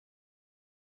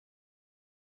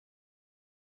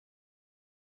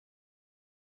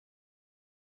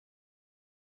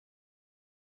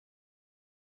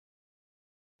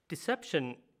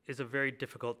Deception is a very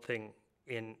difficult thing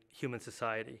in human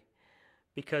society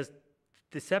because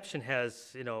deception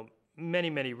has, many,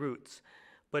 many roots,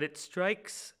 but it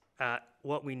strikes at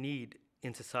what we need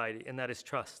in society, and that is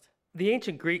trust. The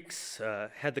ancient Greeks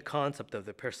had the concept of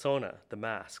the persona, the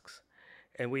masks,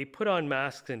 and we put on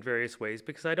masks in various ways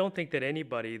because I don't think that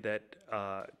anybody that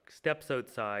steps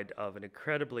outside of an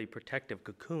incredibly protective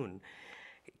cocoon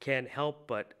can help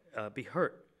but be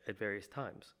hurt at various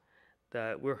times.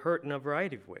 That we're hurt in a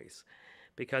variety of ways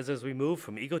because as we move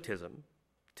from egotism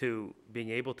to being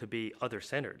able to be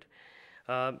other-centered,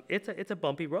 it's a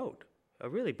bumpy road, a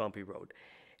really bumpy road.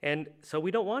 And so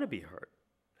we don't want to be hurt.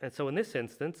 And so in this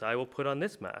instance, I will put on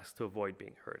this mask to avoid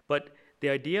being hurt. But the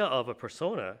idea of a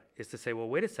persona is to say, well,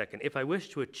 wait a second, if I wish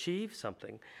to achieve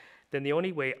something, then the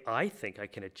only way I think I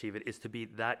can achieve it is to be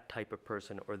that type of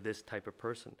person or this type of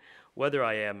person. Whether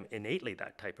I am innately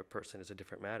that type of person is a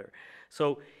different matter.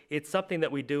 So it's something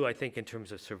that we do, I think, in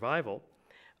terms of survival,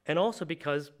 and also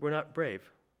because we're not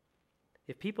brave.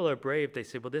 If people are brave, they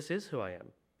say, well, this is who I am.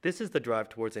 This is the drive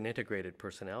towards an integrated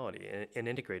personality, an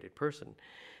integrated person.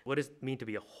 What does it mean to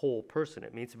be a whole person?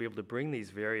 It means to be able to bring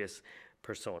these various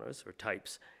personas or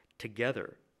types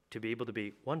together to be able to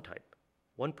be one type,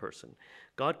 one person.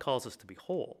 God calls us to be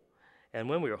whole. And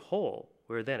when we are whole,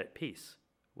 we're then at peace.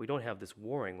 We don't have this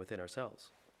warring within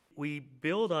ourselves. We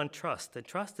build on trust, and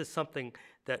trust is something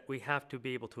that we have to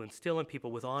be able to instill in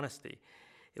people with honesty.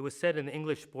 It was said in the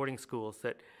English boarding schools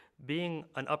that being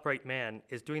an upright man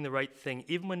is doing the right thing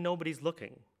even when nobody's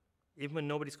looking, even when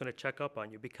nobody's going to check up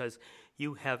on you, because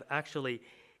you have actually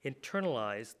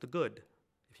internalized the good.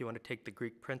 If you want to take the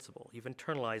Greek principle, you've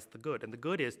internalized the good. And the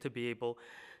good is to be able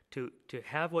to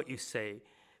have what you say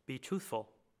be truthful.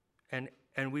 And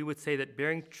we would say that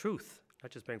bearing truth,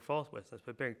 not just bearing false witness,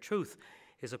 but bearing truth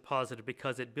is a positive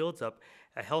because it builds up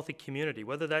a healthy community,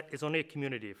 whether that is only a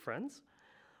community of friends,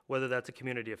 whether that's a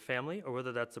community of family, or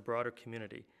whether that's a broader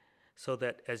community. So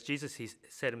that, as Jesus he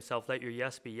said himself, let your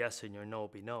yes be yes and your no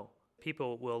be no.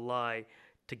 People will lie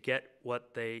to get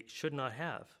what they should not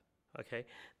have, okay?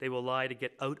 They will lie to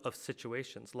get out of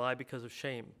situations, lie because of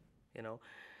shame,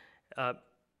 Of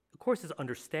course, it's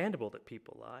understandable that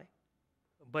people lie,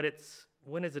 but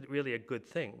when is it really a good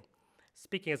thing?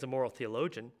 Speaking as a moral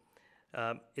theologian,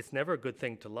 it's never a good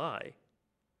thing to lie,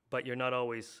 but you're not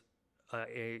always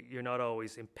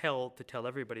impelled to tell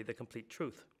everybody the complete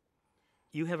truth.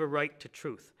 You have a right to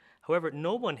truth. However,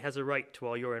 no one has a right to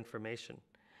all your information.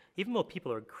 Even though people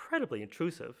are incredibly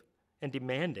intrusive and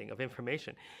demanding of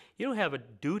information, you don't have a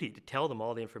duty to tell them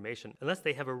all the information unless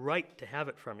they have a right to have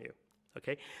it from you.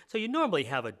 Okay? So you normally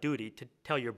have a duty to tell your